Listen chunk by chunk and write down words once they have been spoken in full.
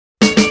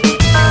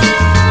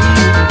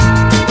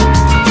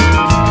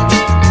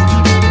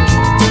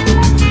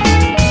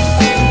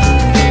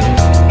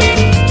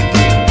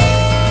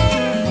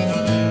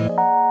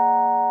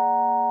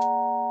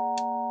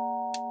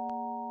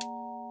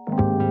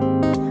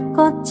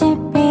꽃이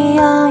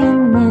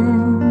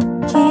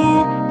피어있는 길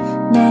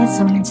내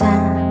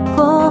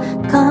손잡고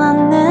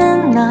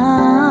걷는 너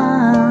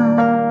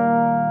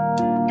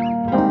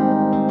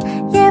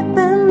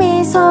예쁜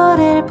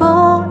미소를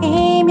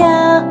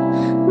보이며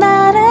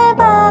나를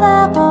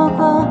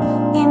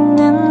바라보고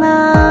있는 너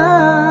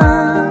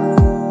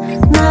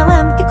나와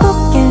함께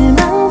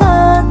꽃길만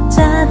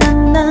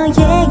걷자던 너의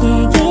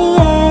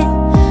얘기에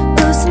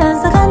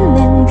웃으면서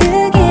걷는 그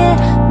길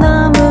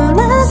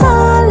너무나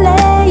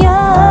설레요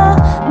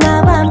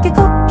나와 함께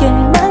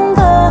꽃길만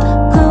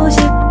걷고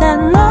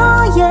싶단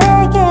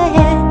너에게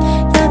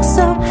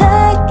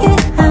약속할게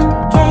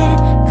함께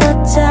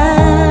걷자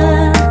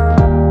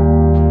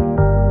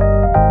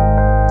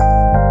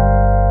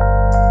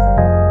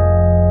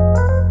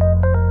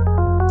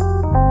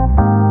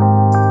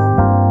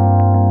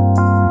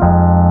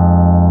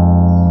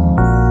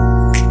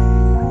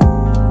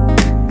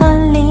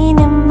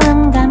떨리는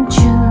맘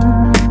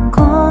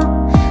감추고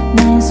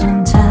내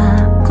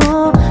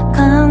손잡고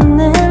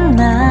걷는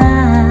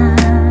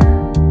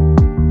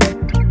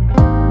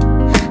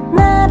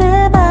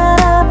나를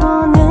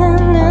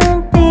바라보는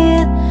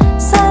눈빛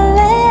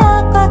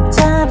설레어 꽉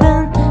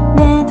잡은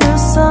내 두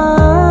손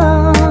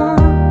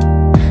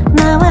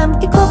나와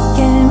함께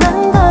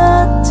꽃길만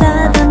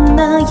걷자던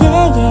너의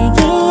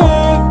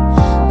얘기에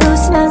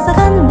웃으면서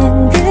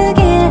걷는 그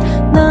길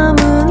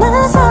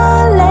너무나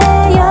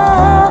설레요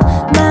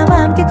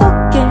나와 함께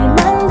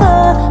꽃길만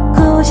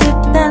걷고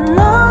싶단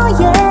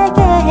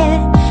너에게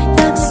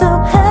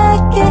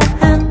약속할게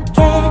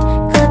함께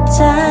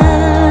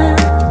걷자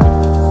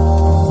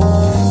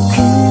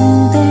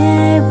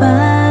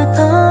그대와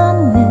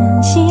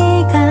걷는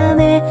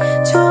시간에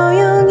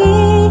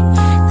조용히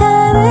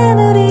다른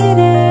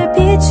우리를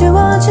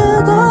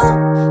비추어주고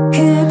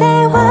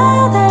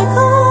그대와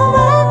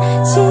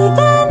달콤한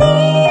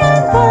시간이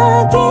안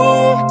가길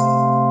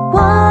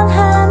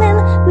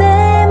원하는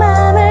내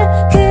맘을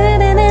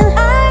그대는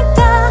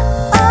알까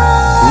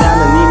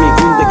나는 이미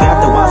군대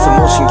갔다 와서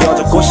못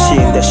신겨져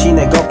꽃인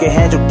대신에 걷게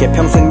해줄게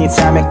평생 네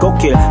삶의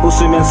꽃길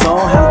웃으면서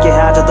함께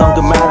하자던 그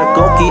말을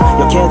꼭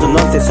기억해줘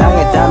넌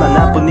세상에 단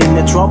하나뿐인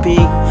내 트로피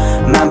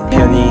맘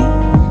편히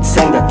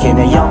생각해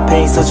내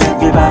옆에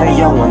있어주길 바래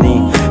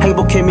영원히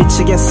행복해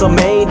미치겠어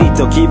매일이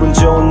더 기분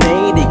좋은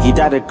내일이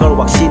기다릴 걸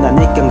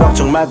확신하니까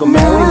걱정 말고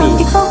marry 나와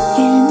함께 me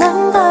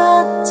꽃길만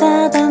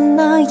걷자던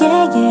너의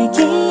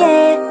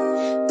얘기에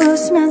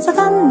웃으면서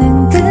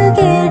걷는 그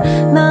길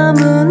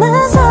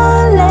너무나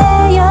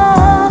설레요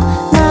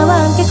나와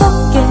함께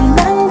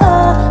꽃길만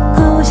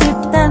걷고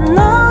싶단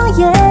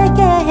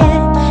너에게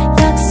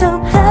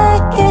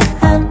약속할게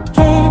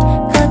함께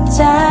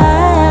걷자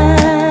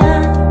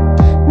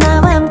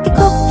나와 함께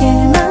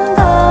꽃길만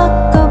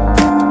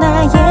걷고픈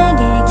나의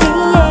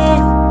얘기에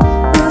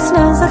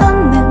웃으면서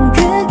걷는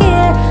그 길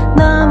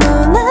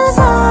너무나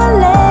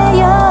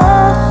설레요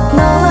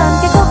너와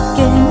함께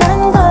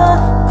꽃길만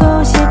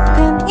걷고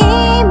싶은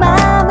이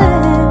맘을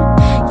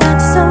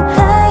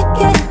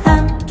약속할게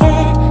함께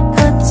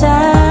걷자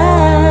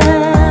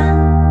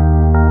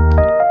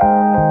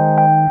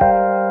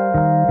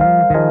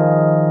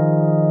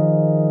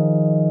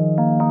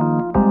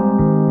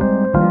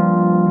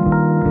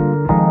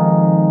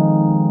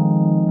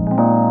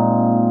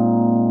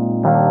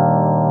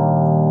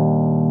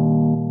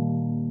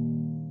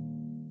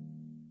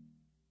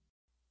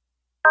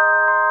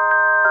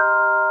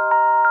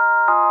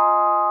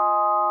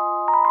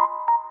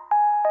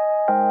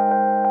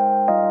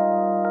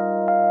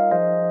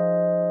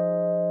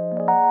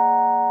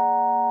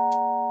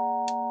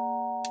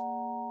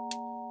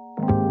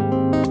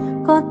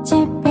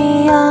꽃이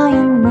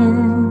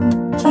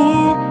피어있는 길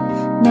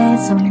내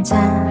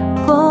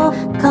손잡고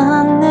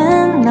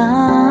걷는 너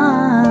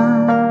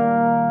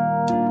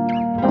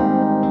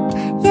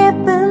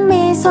예쁜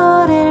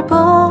미소를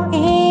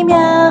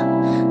보이며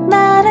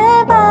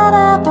나를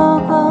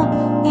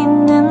바라보고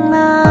있는 너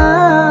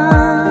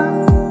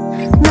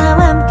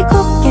나와 함께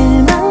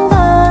꽃길만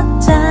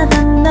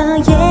걷자던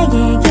너의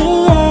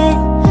얘기에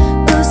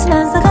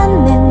웃으면서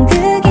걷는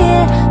그 길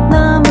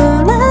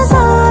너무나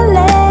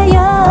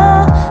설레요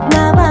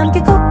나와 함께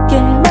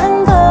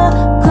꽃길만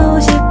걷고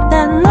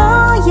싶단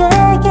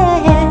너에게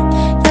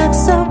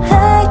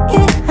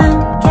약속할게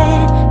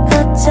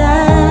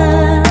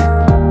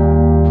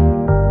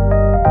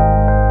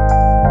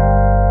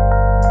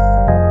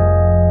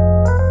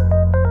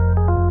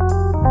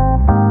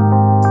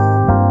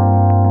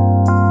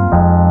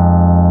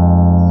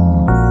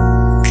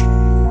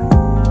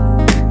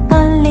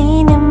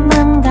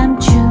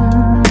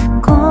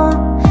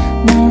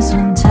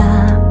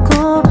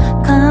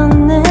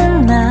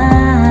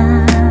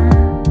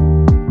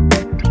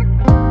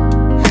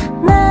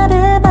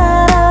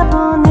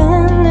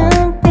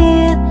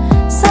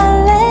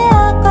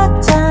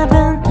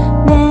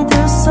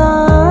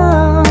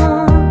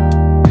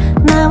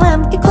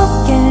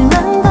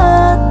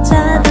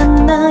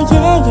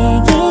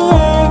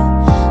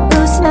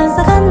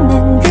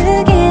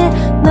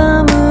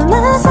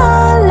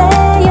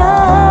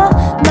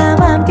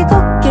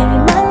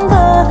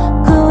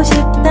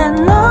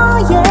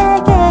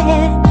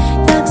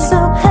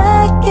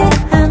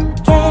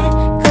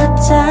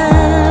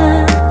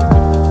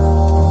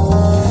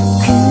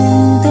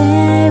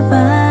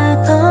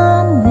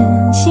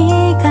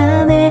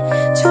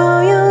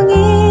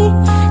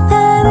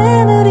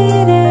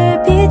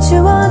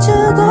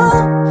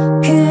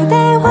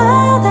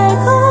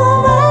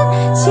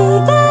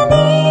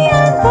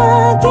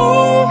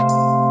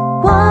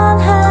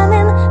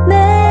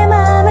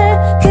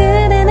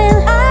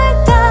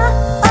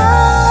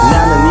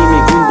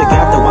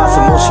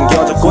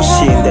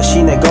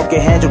걷게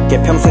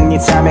해줄게 평생 네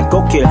삶의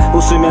꽃길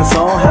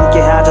웃으면서 함께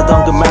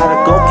하자던 그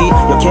말을 꼭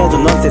기억해줘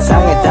넌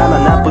세상에 단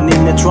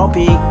하나뿐인 내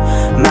트로피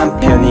맘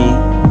편히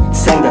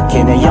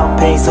생각해 내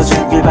옆에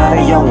있어주길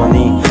바래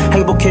영원히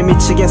행복해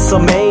미치겠어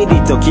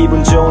매일이 더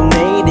기분 좋은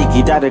내일이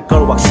기다릴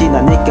걸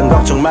확신하니까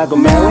걱정 말고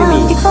marry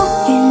me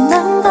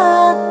꽃길만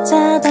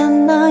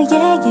걷자던 너의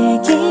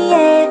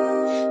얘기에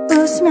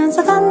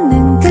웃으면서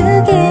걷는 그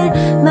길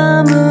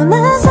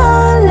너무나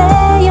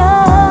설레요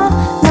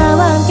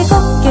나와 함께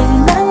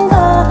꽃길만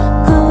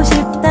걷고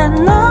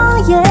싶단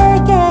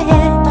너에게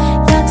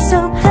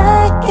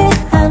약속할게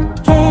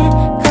함께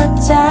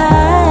걷자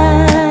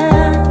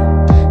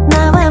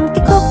나와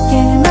함께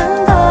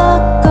꽃길만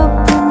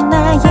걷고픈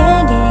나의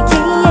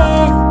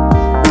얘기에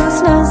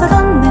웃으면서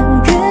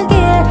걷는 그 길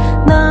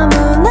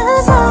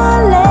너무나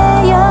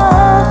설레요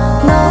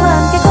너와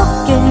함께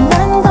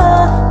꽃길만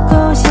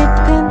걷고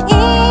싶은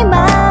이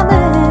맘을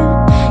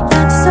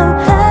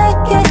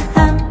약속할게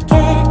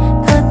함께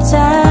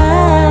걷자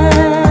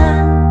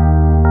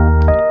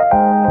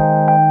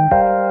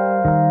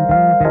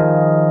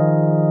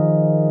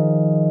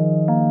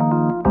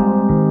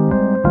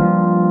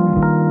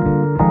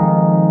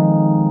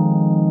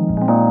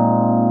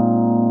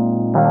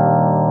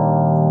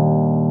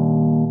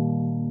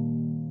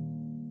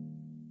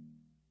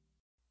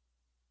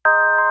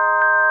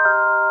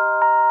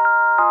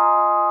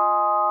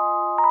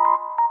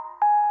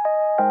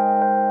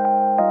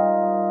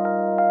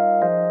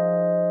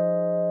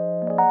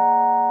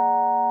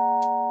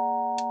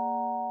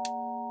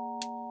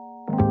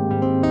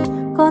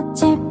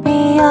꽃이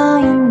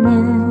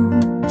피어있는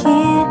길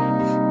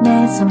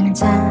내 손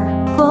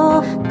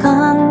잡고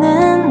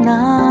걷는 너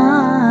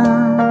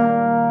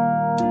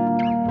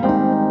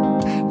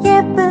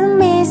예쁜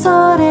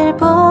미소를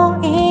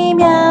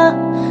보이며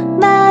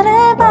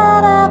나를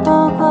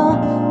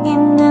바라보고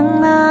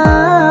있는 너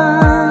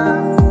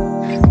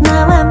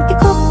나와 함께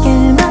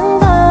꽃길만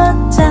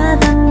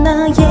걷자던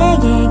너의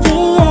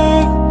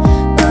얘기에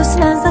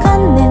웃으면서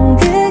걷는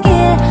그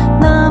길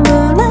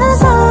너무나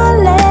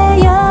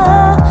설레요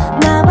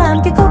나와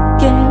함께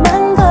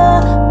꽃길만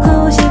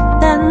걷고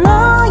싶단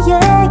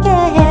너에게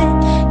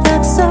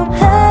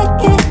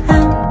약속할게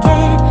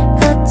함께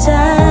걷자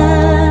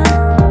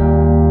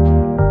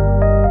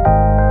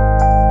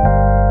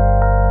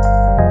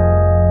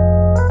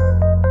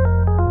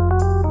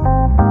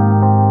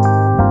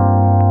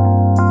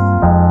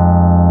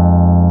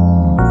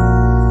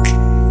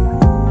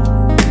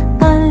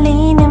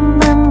떨리는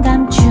맘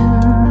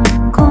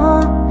감추고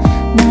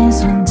내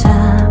손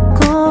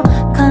잡고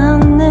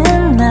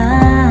걷는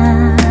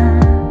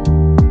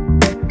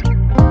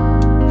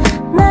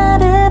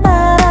나를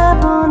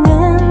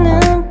바라보는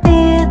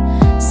눈빛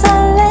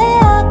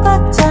설레어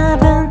꽉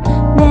잡은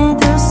내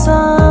두 손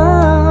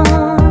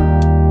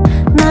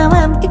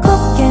나와 함께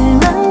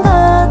꽃길만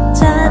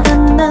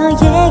걷자던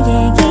너의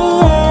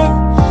얘기에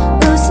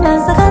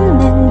웃으면서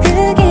걷는 그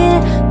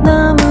길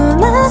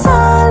너무나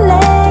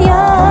설레요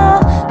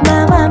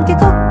나와 함께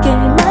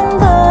꽃길만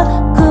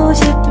걷고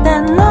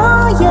싶단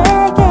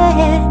너에게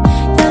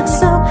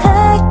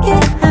약속할게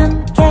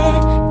함께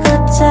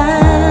걷자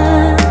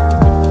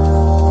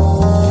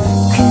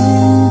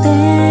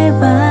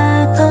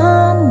그대와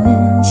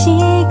걷는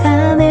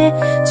시간에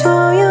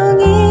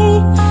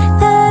조용히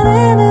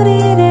다른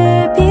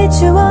우리를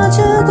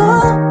비추어주고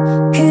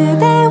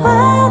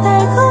그대와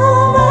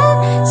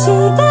달콤한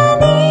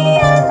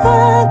시간이 안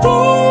가길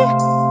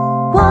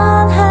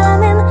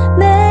원하는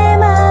내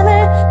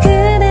맘을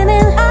그대는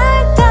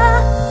알까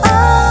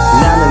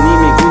나는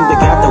이미 군대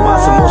갔다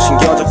와서 못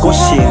신겨져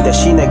꽃인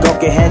대신에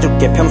걷게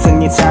해줄게 평생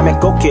네 삶의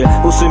꽃길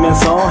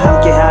웃으면서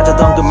함께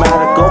하자던 그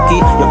말을 꼭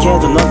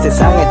기억해줘 넌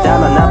세상에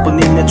단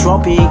하나뿐인 내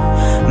트로피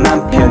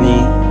맘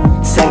편히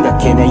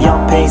생각해 내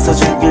옆에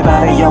있어주길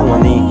바래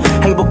영원히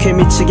행복해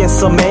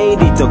미치겠어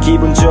매일이 더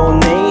기분 좋은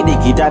내일이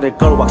기다릴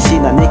걸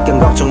확신하니까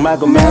걱정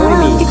말고 marry 나와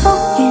함께 me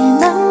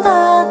꽃길만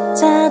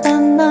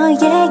걷자던 너의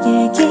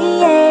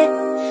얘기에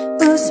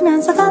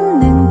웃으면서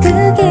걷는 그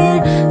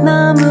길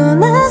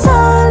너무나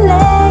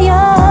설레요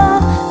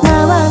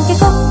나와 함께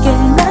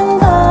꽃길만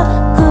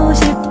걷고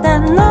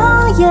싶단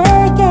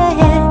너에게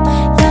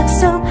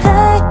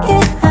약속할게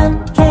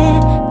함께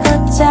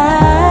걷자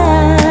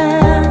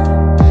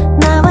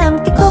나와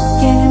함께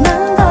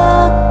꽃길만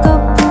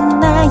걷고픈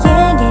나의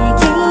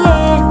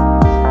얘기에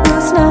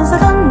웃으면서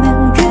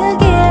걷는 그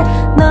길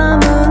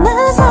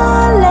너무나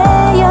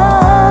설레요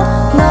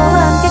너와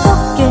함께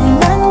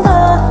꽃길만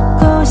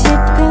걷고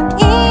싶은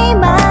이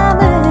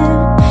맘을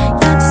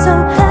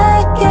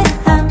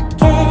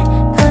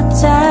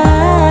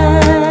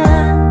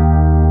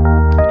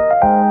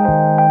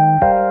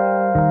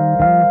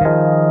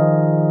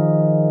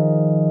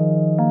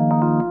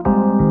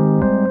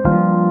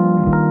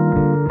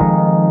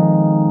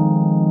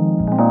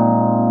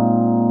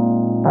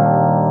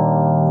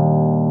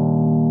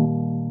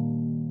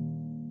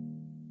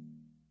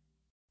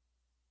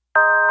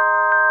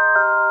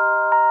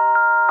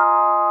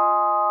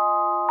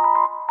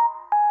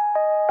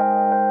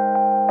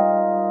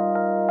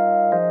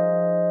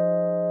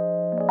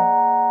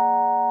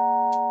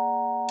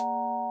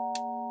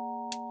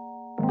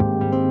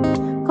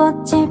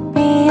꽃이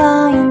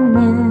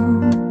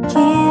피어있는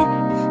길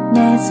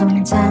내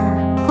손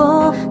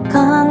잡고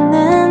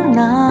걷는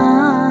너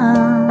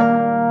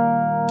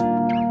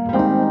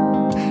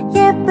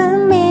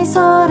예쁜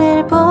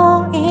미소를 보여